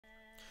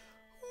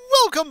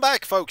Welcome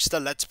back, folks, to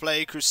Let's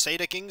Play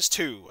Crusader Kings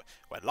 2.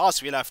 When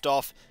last we left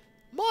off,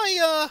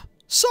 my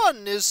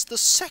son is the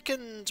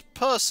second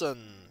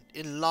person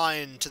in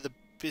line to the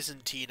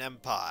Byzantine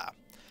Empire.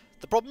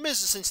 The problem is,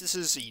 since this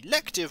is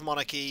elective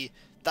monarchy,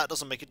 that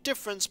doesn't make a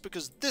difference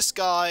because this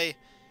guy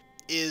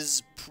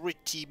is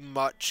pretty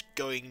much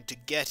going to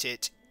get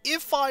it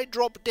if I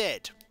drop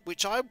dead,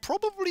 which I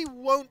probably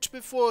won't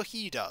before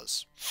he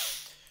does.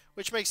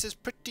 Which makes this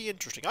pretty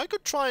interesting. I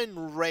could try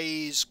and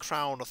raise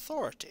crown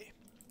authority.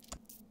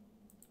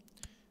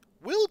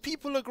 Will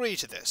people agree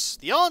to this?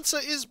 The answer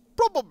is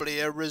probably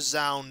a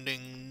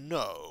resounding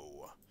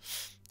no.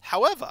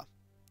 However,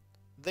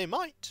 they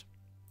might.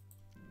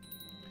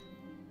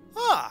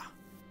 Ah!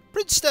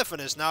 Prince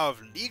Stefan is now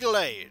of legal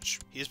age.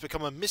 He has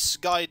become a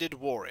misguided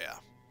warrior.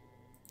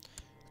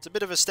 It's a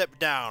bit of a step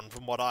down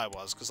from what I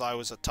was, because I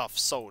was a tough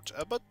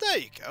soldier, but there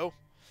you go.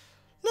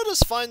 Let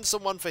us find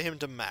someone for him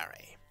to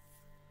marry.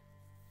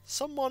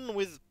 Someone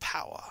with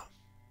power.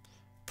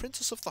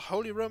 Princess of the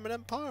Holy Roman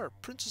Empire?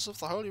 Princess of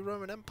the Holy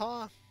Roman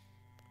Empire?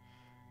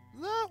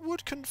 That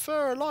would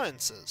confer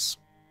alliances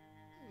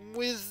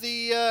with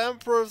the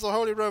Emperor of the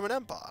Holy Roman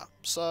Empire.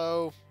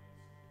 So,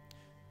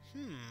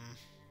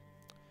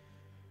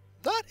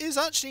 that is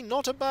actually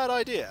not a bad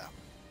idea.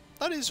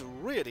 That is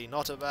really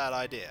not a bad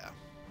idea.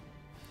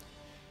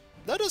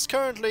 Let us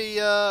currently,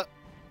 let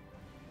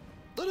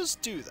us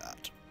do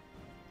that.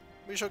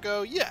 We shall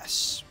go,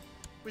 yes.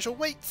 We shall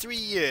wait 3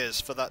 years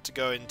for that to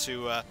go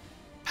into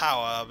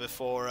power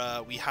before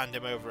we hand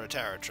him over a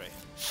territory.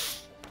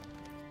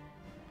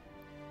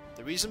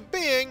 The reason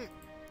being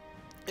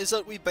is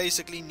that we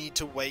basically need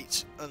to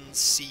wait and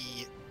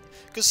see,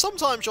 because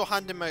sometimes you'll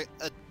hand him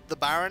the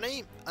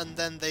barony, and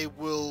then they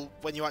will,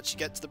 when you actually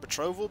get to the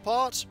betrothal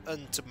part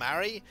and to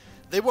marry,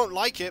 they won't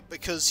like it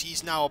because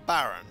he's now a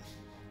baron,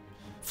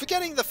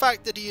 forgetting the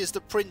fact that he is the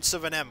prince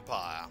of an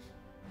empire.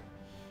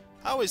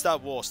 How is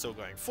that war still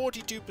going?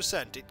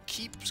 42%. It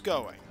keeps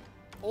going.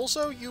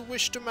 Also, you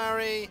wish to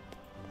marry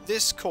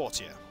this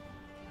courtier.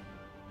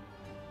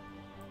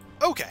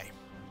 Okay.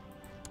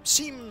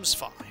 Seems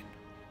fine.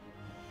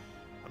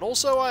 And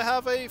also I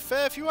have a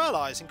fair few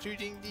allies,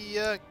 including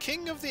the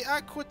King of the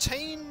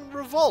Aquitaine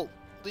Revolt.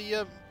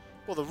 The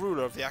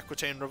ruler of the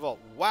Aquitaine Revolt.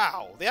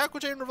 Wow! The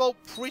Aquitaine Revolt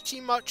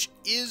pretty much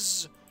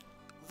is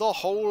the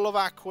whole of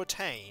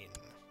Aquitaine,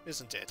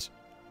 isn't it?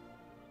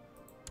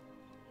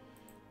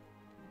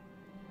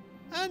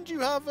 And you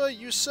have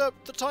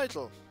usurped the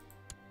title.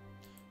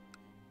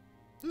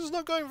 This is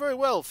not going very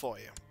well for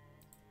you.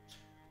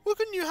 Well,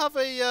 couldn't you have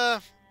a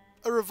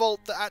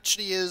revolt that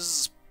actually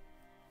is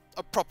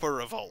a proper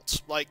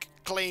revolt, like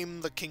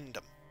claim the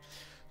kingdom?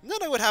 And then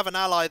I would have an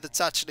ally that's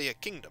actually a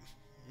kingdom.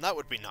 And that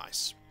would be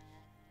nice.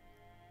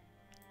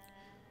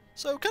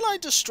 So, can I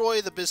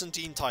destroy the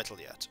Byzantine title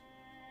yet?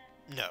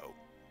 No.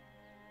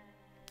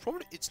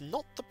 Probably, it's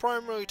not the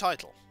primary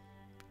title.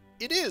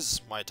 It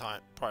is my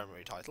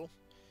primary title.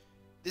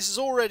 This is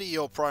already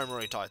your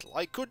primary title.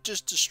 I could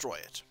just destroy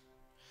it.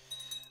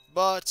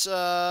 But,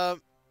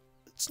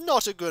 it's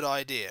not a good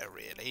idea,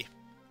 really.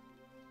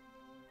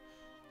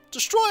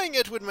 Destroying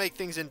it would make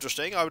things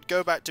interesting. I would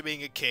go back to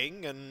being a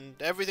king,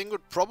 and everything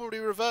would probably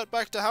revert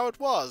back to how it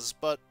was.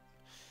 But,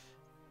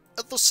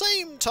 at the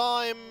same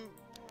time,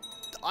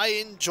 I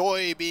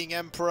enjoy being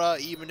emperor,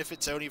 even if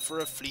it's only for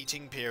a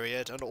fleeting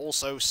period. And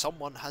also,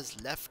 someone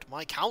has left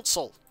my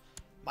council.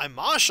 My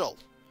marshal.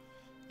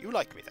 You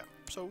like me, though.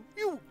 So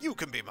you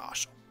can be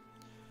marshal.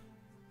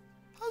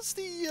 Has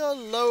the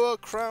low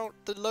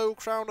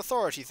crown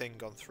authority thing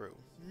gone through?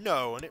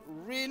 No, and it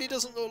really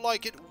doesn't look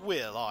like it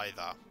will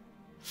either.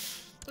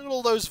 Look at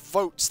all those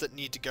votes that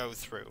need to go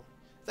through.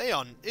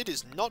 It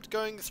is not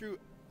going through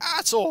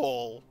at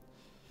all.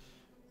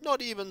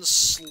 Not even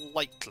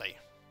slightly.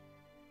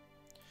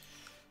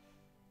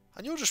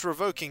 And you're just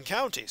revoking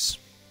counties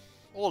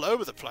all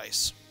over the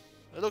place.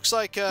 It looks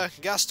like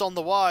Gaston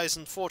the Wise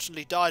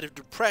unfortunately died of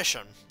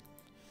depression.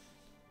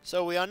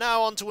 So we are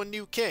now onto a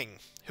new king,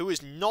 who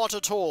is not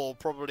at all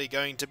probably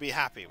going to be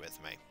happy with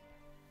me.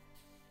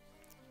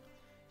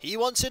 He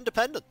wants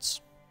independence,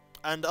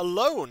 and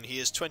alone he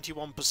is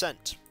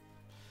 21%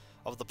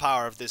 of the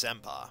power of this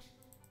empire.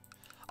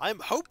 I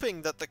am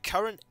hoping that the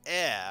current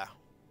heir...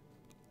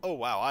 Oh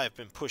wow, I have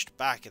been pushed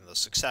back in the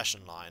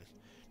succession line.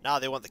 Now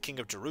they want the King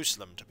of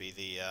Jerusalem to be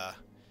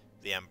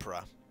the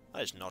emperor.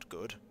 That is not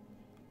good.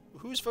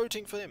 Who's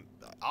voting for him?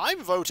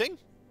 I'm voting!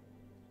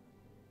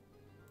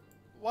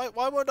 Why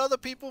won't other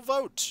people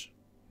vote?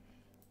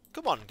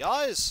 Come on,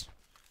 guys.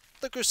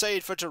 The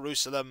crusade for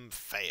Jerusalem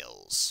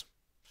fails.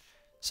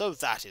 So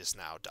that is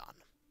now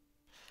done.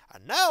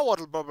 And now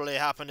what'll probably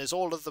happen is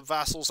all of the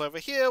vassals over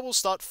here will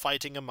start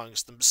fighting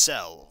amongst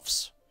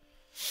themselves.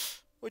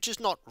 Which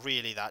is not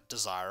really that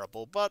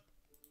desirable, but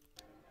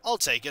I'll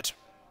take it.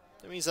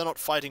 It means they're not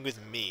fighting with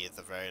me, at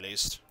the very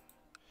least.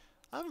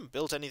 I haven't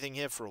built anything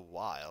here for a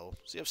while.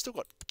 See, I've still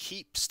got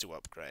keeps to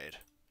upgrade.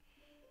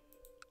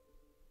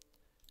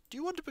 Do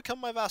you want to become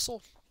my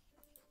vassal?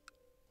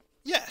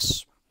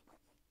 Yes.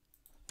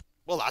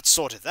 Well, that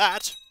sorted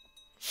that.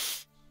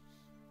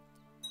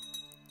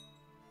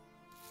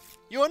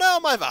 You are now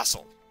my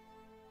vassal.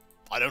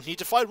 I don't need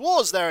to fight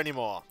wars there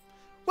anymore.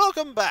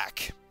 Welcome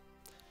back.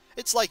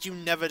 It's like you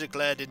never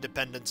declared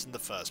independence in the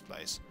first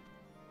place.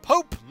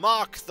 Pope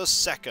Mark II.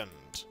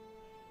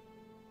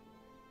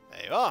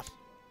 There you are.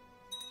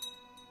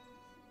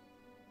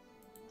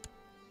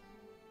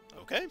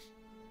 Okay,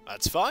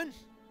 that's fine.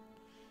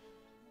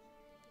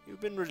 You've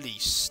been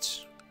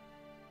released.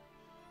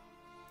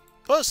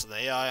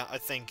 Personally, I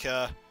think,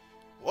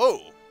 whoa!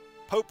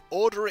 Pope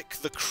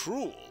Orderic the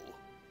Cruel.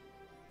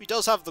 He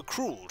does have the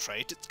cruel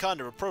trait, it's kind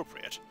of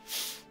appropriate.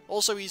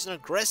 Also, he's an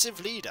aggressive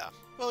leader.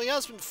 Well, he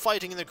has been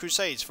fighting in the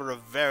Crusades for a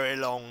very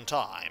long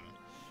time.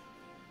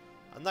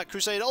 And that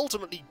crusade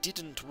ultimately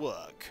didn't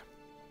work.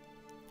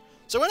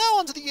 So we're now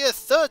on to the year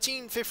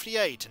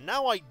 1358, and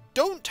now I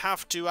don't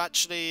have to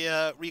actually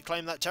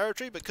reclaim that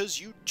territory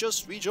because you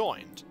just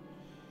rejoined.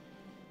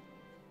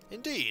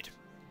 Indeed,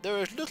 there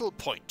is little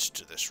point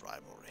to this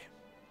rivalry.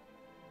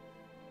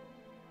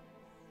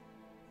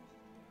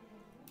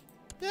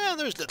 Yeah,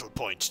 there's little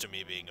point to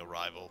me being a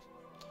rival.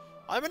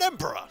 I'm an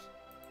emperor.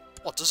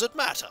 What does it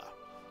matter?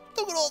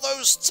 Look at all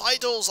those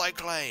titles I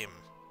claim.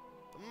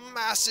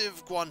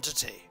 Massive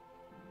quantity.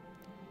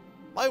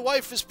 My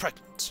wife is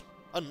pregnant.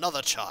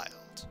 Another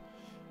child.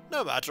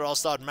 No matter, I'll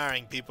start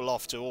marrying people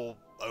off to all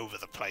over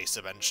the place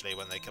eventually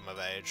when they come of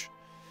age.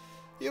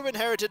 You've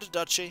inherited a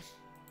duchy.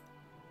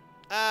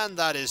 And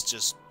that is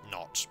just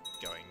not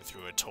going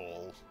through at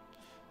all.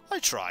 I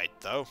tried,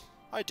 though.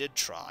 I did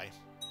try.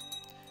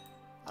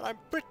 And I'm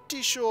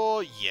pretty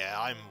sure, yeah,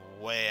 I'm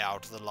way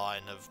out of the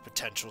line of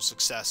potential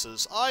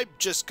successors. I've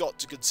just got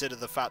to consider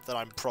the fact that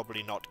I'm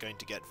probably not going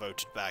to get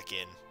voted back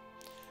in.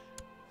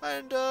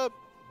 And,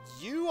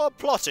 you are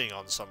plotting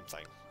on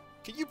something.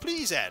 Can you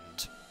please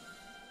end?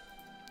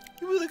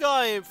 You were the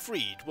guy I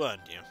freed,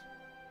 weren't you?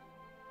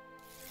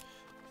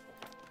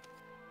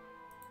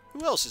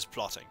 Who else is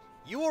plotting?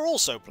 You are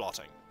also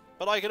plotting,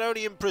 but I can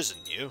only imprison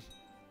you.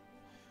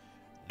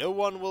 No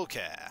one will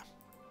care.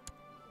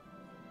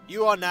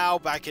 You are now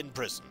back in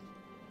prison.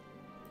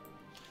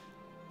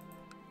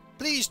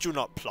 Please do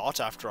not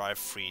plot after I've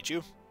freed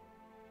you.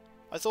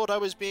 I thought I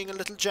was being a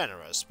little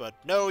generous, but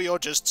no, you're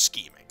just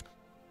scheming.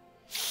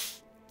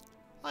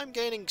 I'm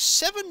gaining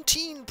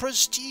 17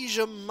 prestige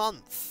a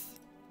month.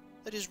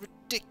 That is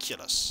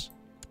ridiculous.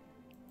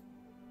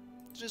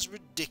 It is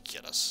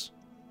ridiculous.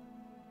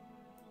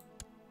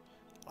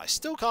 I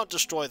still can't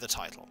destroy the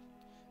title,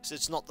 because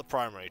it's not the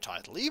primary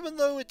title, even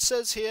though it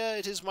says here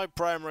it is my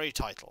primary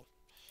title.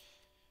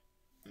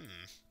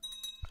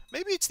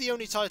 Maybe it's the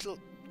only title...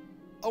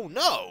 Oh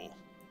no!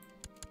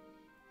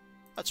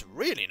 That's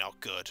really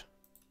not good.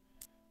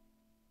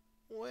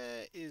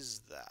 Where is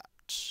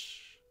that?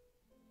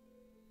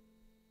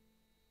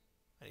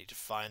 I need to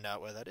find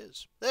out where that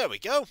is. There we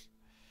go!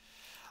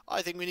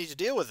 I think we need to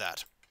deal with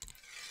that.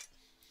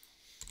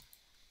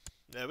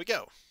 There we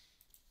go.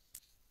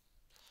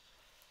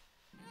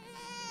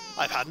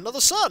 I've had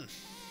another son!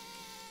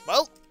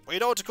 Well, we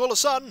know what to call a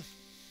son.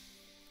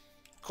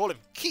 Call him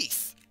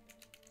Keith.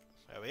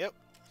 There we go.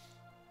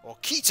 Or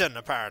Keaton,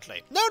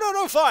 apparently.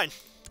 No, fine.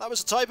 That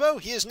was a typo.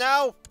 He is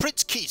now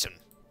Prince Keaton.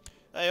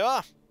 There you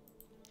are.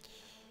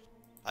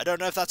 I don't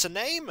know if that's a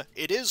name.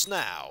 It is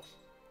now.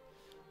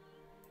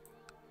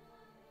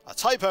 A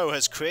typo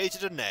has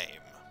created a name.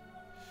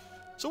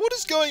 So what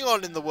is going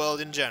on in the world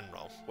in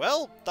general?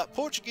 Well, that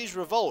Portuguese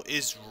revolt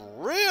is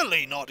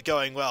really not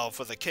going well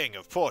for the King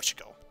of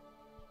Portugal.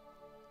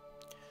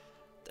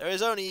 There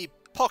is only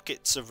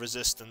pockets of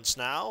resistance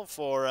now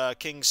for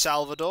King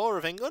Salvador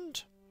of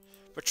England.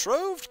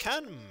 Betrothed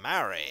can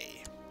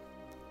marry.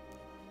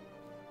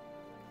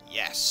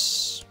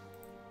 Yes.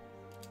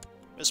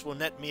 This will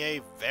net me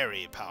a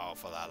very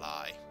powerful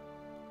ally.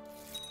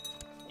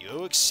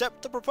 You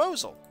accept the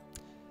proposal.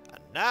 And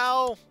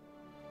now,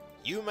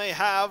 you may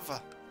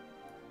have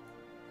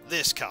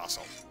this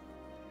castle.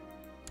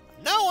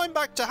 Now I'm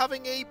back to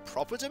having a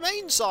proper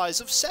domain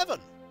size of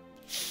 7.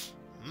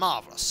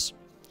 Marvellous.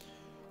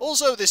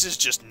 Also, this is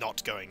just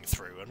not going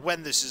through, and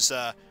when this is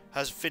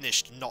has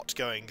finished not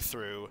going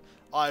through,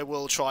 I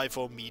will try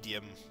for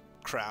medium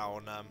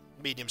crown,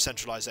 medium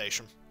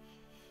centralization.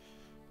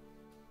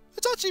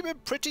 It's actually been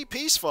pretty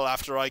peaceful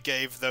after I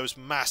gave those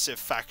massive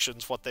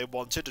factions what they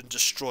wanted and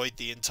destroyed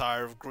the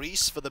entire of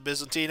Greece for the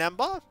Byzantine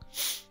Empire.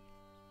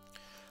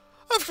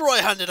 After I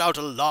handed out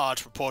a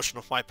large proportion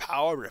of my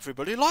power,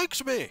 everybody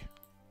liked me.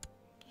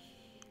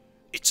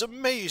 It's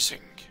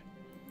amazing.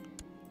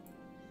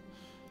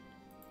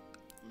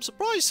 I'm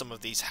surprised some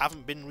of these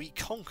haven't been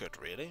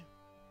reconquered, really.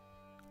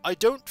 I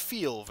don't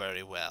feel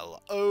very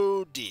well.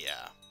 Oh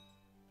dear.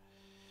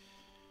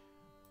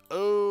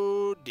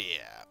 Oh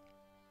dear.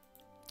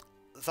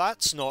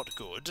 That's not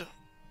good.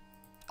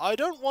 I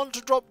don't want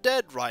to drop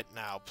dead right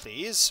now,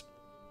 please.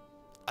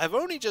 I've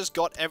only just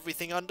got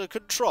everything under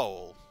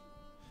control.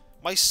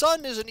 My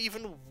son is an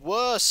even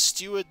worse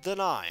steward than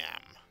I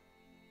am.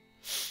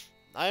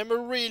 I am a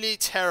really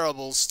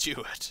terrible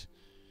steward.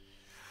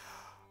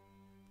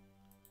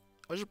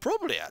 I should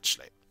probably,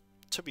 actually,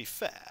 to be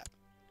fair,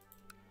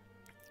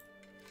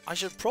 I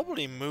should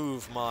probably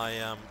move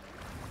my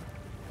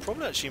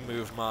probably actually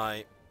move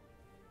my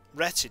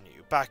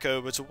retinue back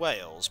over to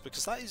Wales,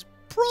 because that is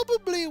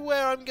probably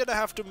where I'm going to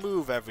have to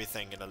move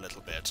everything in a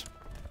little bit.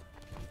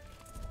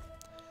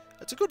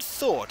 It's a good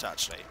thought,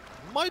 actually.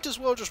 Might as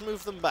well just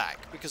move them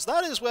back, because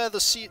that is where the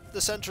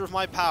centre of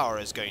my power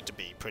is going to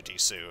be pretty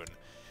soon,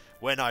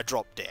 when I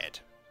drop dead.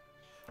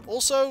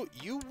 Also,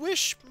 you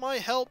wish my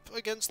help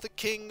against the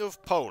King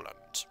of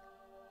Poland.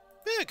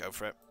 Yeah, go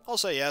for it. I'll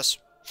say yes.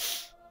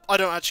 I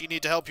don't actually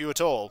need to help you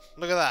at all.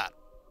 Look at that.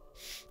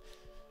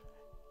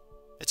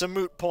 It's a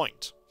moot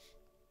point.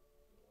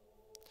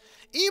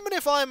 Even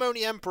if I'm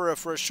only Emperor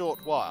for a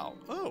short while...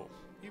 Oh,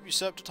 you've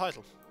usurped a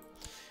title.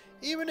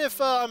 Even if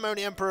I'm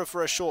only Emperor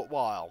for a short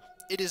while,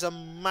 it is a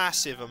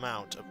massive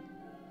amount of...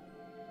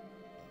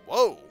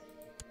 Whoa!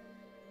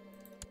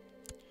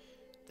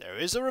 There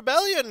is a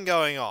rebellion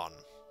going on.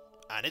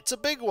 And it's a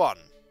big one.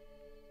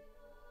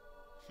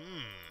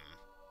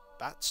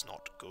 That's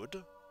not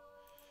good.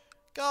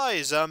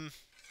 Guys,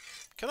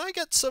 can I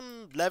get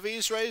some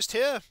levies raised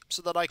here,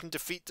 so that I can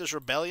defeat this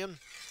rebellion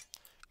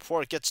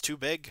before it gets too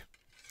big?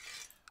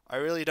 I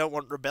really don't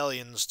want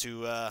rebellions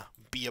to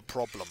be a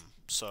problem,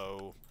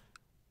 so...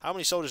 How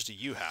many soldiers do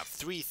you have?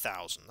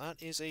 3,000.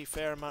 That is a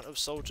fair amount of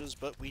soldiers,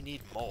 but we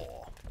need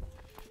more.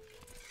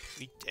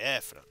 We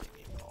definitely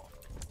need more.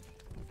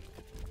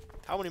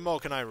 How many more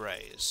can I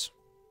raise?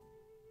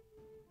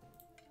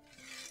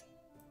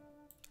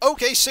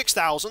 Okay,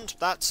 6,000.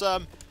 That's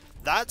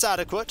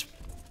adequate.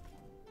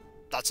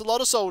 That's a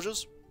lot of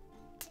soldiers.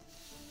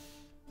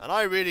 And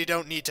I really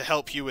don't need to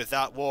help you with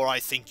that war. I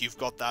think you've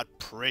got that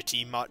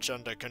pretty much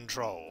under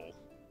control.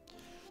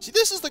 See,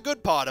 this is the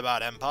good part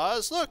about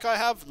empires. Look, I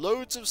have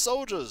loads of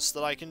soldiers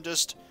that I can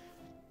just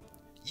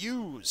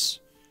use.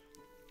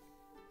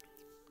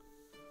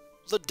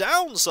 The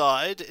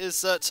downside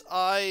is that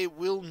I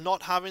will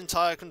not have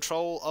entire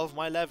control of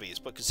my levies,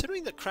 but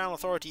considering that Crown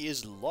Authority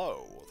is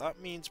low, that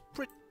means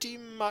pretty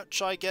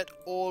much I get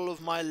all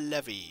of my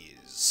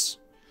levies,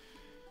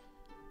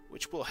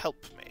 which will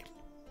help me.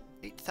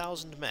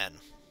 8,000 men.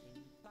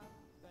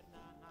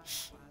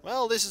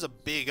 Well, this is a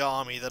big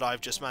army that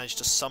I've just managed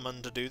to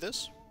summon to do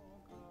this.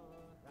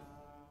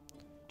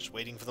 Just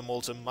waiting for them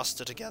all to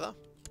muster together.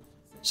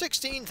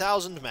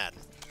 16,000 men.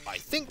 I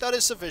think that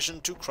is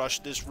sufficient to crush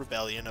this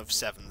rebellion of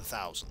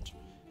 7,000.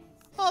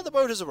 Ah, the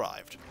boat has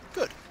arrived.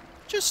 Good.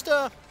 Just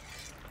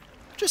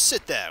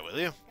sit there, will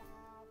you?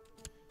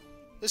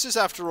 This is,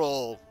 after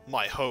all,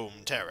 my home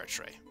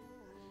territory.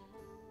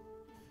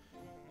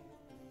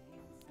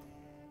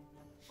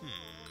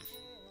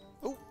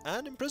 Oh,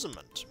 and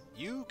imprisonment.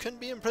 You can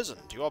be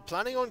imprisoned. You are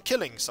planning on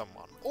killing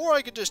someone. Or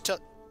I could just tell...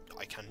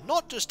 I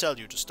cannot just tell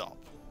you to stop.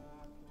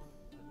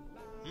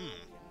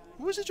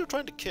 Who is it you're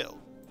trying to kill?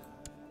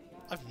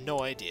 I've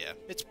no idea.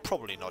 It's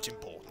probably not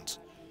important.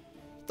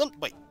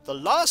 Wait, the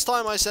last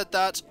time I said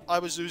that, I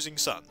was losing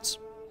sons.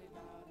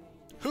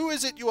 Who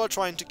is it you are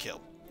trying to kill?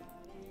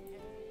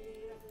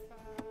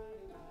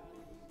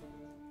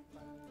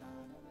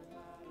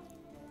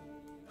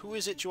 Who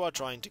is it you are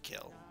trying to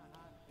kill?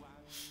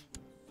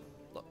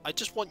 Look, I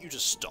just want you to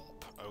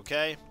stop,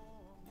 okay?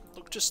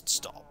 Look, just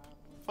stop.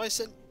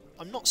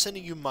 I'm not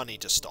sending you money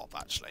to stop,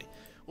 actually.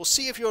 We'll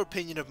see if your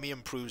opinion of me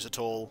improves at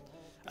all,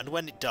 and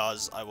when it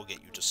does, I will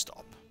get you to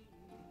stop.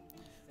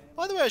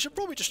 By the way, I should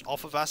probably just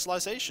offer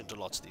vassalization to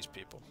lots of these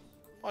people.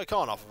 I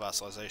can't offer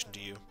vassalization to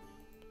you.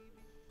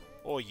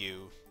 Or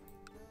you.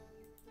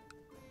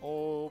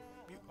 Or...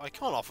 I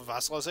can't offer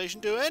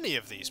vassalization to any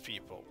of these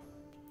people.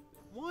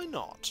 Why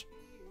not?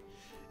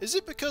 Is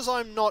it because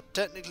I'm not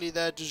technically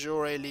their de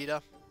jure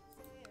leader?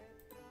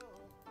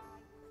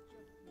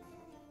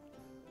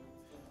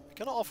 I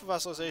cannot offer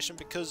vassalization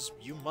because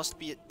you must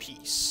be at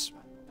peace.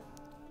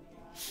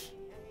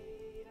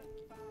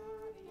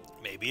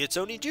 Maybe it's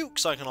only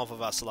dukes I can offer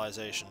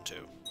vassalization to.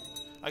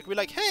 I could be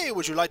like, hey,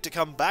 would you like to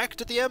come back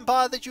to the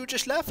empire that you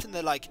just left? And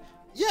they're like,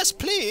 yes,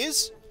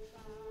 please!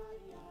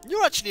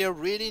 You're actually a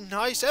really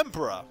nice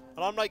emperor.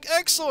 And I'm like,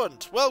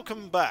 excellent,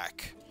 welcome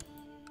back.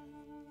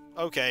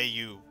 Okay,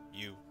 you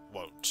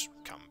won't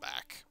come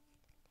back.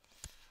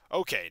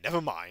 Okay,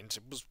 never mind,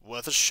 it was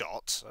worth a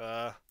shot.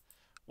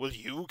 Will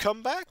you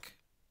come back?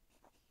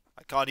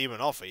 I can't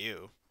even offer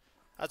you.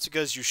 That's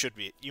because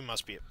you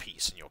must be at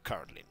peace, and you're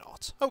currently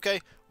not.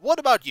 Okay, what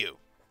about you?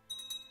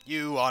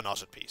 You are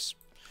not at peace.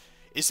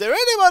 Is there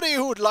anybody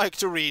who would like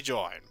to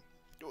rejoin?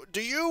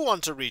 Do you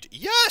want to rejoin?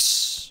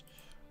 Yes!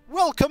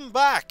 Welcome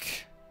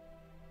back!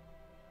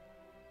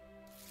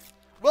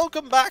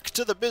 Welcome back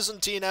to the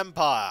Byzantine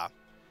Empire.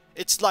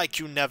 It's like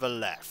you never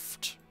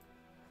left.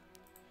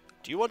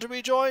 Do you want to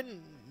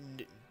rejoin?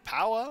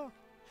 Power?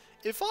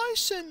 If I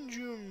send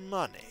you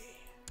money,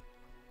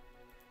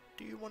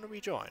 do you want to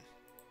rejoin?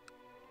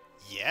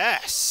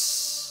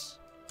 Yes!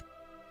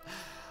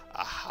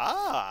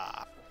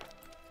 Aha!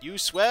 You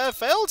swear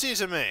fealty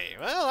to me.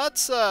 Well,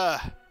 that's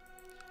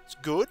it's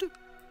good.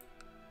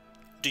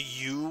 Do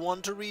you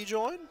want to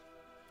rejoin?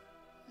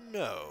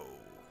 No.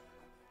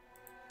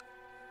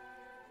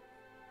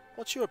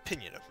 What's your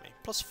opinion of me?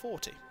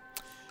 +40.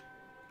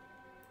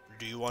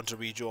 Do you want to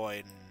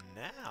rejoin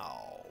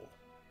now?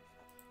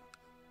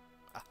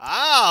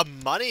 Ah,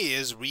 money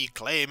is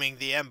reclaiming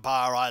the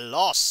empire I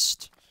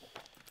lost.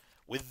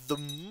 With the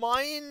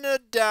minor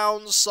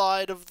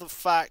downside of the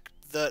fact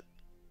that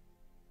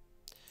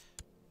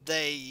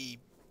they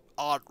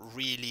aren't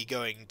really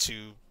going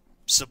to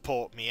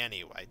support me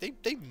anyway.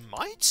 They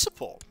might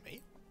support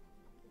me.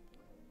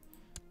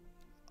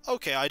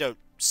 Okay, I don't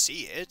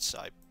see it.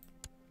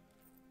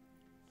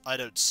 I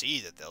don't see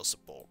that they'll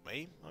support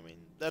me. I mean,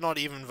 they're not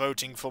even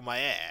voting for my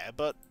heir,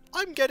 but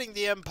I'm getting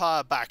the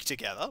empire back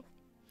together.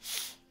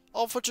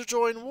 Offer to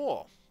join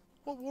war.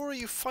 What war are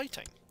you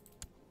fighting?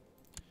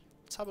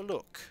 Let's have a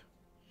look.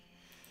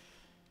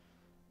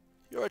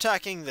 You're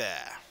attacking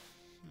there.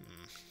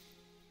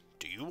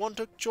 Do you want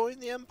to join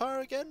the empire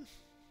again?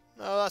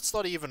 No, that's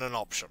not even an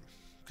option,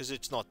 because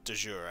it's not de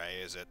jure,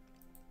 is it?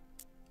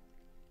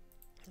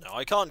 No,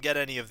 I can't get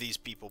any of these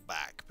people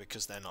back,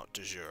 because they're not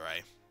de jure.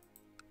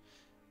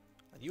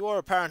 And you are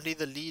apparently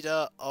the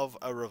leader of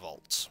a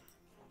revolt.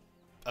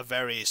 A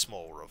very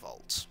small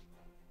revolt.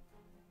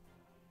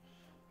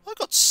 I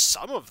got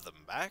some of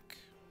them back.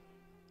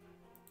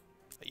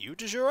 Are you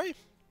de jure?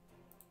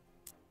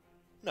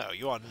 No,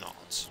 you are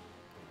not.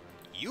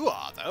 You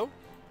are, though.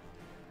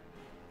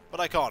 But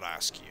I can't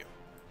ask you.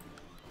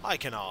 I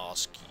can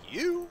ask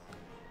you.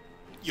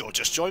 You'll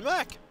just join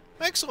back.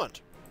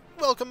 Excellent.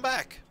 Welcome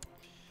back.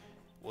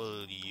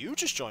 Will you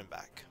just join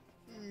back?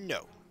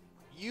 No.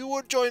 You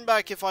would join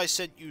back if I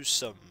sent you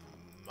some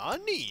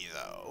money,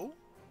 though.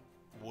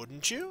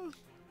 Wouldn't you?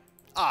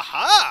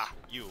 Aha!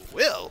 You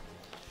will.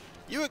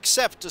 You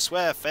accept to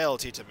swear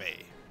fealty to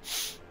me.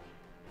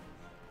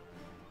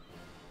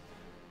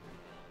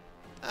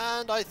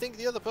 And I think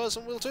the other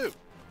person will too.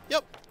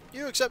 Yep,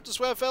 you accept to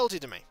swear fealty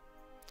to me.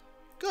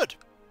 Good.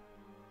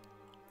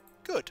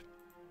 Good.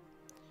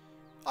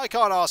 I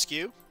can't ask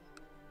you.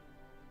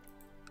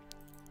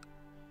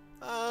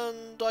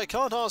 And I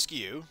can't ask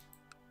you,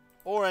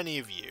 or any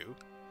of you,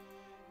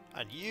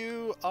 and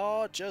you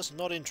are just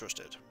not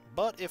interested.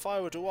 But if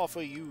I were to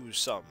offer you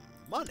some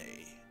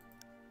money,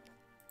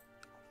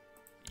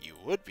 you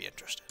would be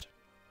interested.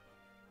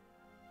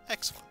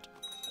 Excellent.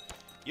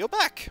 You're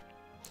back.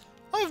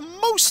 I've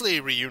mostly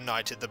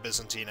reunited the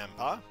Byzantine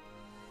Empire.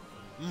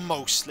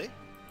 Mostly.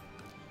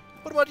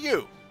 What about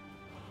you?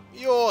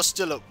 You're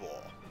still at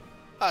war.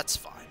 That's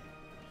fine.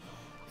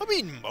 I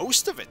mean,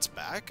 most of it's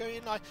back. I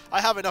mean,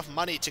 I have enough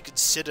money to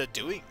consider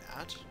doing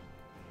that.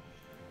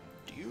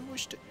 Do you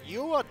wish to...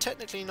 You are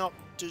technically not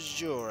de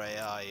jure,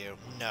 are you?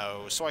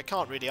 No, so I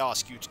can't really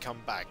ask you to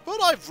come back.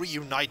 But I've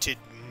reunited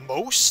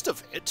most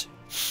of it.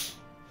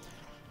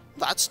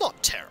 That's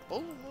not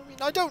terrible. I mean,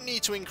 I don't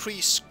need to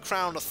increase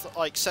crown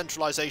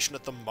centralization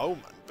at the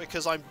moment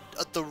because I'm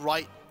at the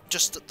right,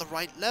 just at the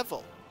right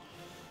level.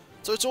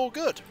 So it's all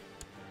good.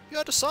 You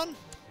had a son?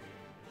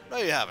 No,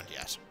 you haven't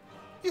yet.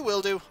 You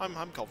will do. I'm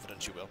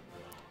confident you will.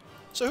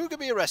 So who can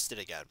be arrested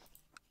again?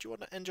 Do you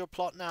want to end your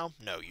plot now?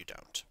 No, you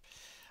don't.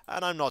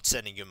 And I'm not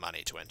sending you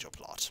money to end your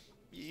plot.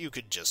 You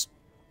could just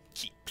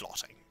keep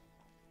plotting.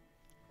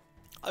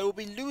 I will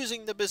be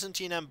losing the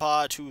Byzantine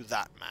Empire to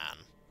that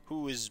man,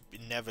 who is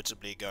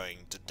inevitably going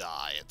to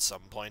die at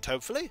some point,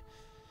 hopefully.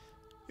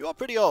 You are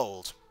pretty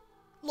old.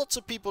 Lots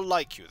of people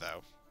like you,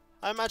 though.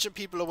 I imagine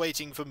people are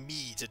waiting for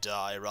me to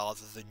die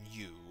rather than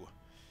you.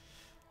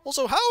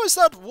 Also, how is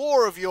that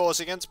war of yours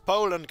against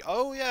Poland?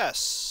 Oh,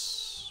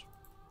 yes.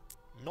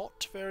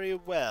 Not very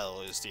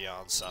well is the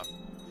answer.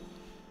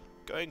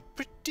 Going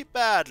pretty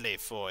badly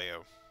for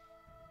you.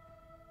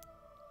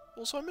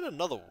 Also, I'm in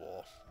another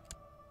war.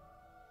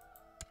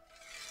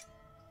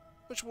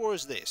 Which war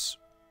is this?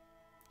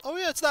 Oh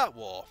yeah, it's that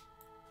war.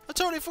 I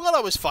totally forgot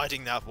I was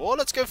fighting that war.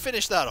 Let's go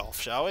finish that off,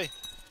 shall we?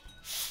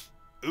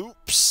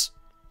 Oops.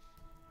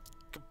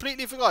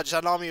 Completely forgot. Just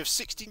had an army of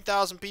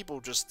 16,000 people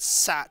just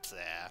sat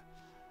there.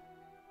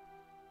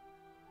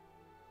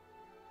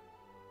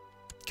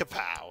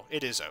 Kapow.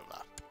 It is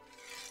over.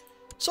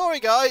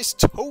 Sorry guys,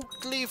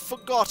 totally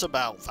forgot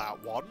about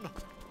that one.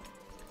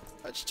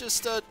 Let's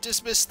just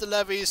dismiss the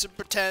levies and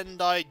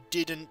pretend I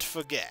didn't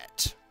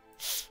forget.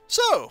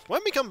 So,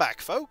 when we come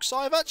back, folks,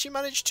 I've actually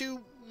managed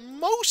to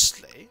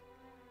mostly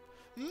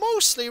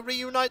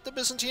reunite the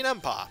Byzantine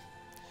Empire.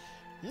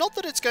 Not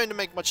that it's going to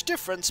make much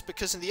difference,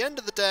 because in the end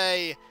of the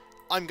day,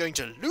 I'm going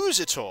to lose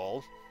it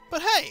all,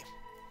 but hey,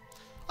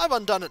 I've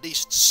undone at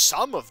least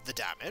some of the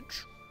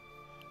damage.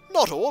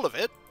 Not all of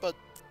it, but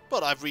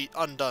I've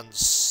undone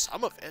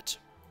some of it.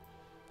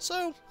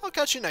 So, I'll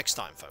catch you next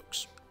time,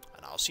 folks,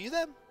 and I'll see you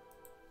then.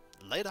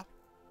 Later.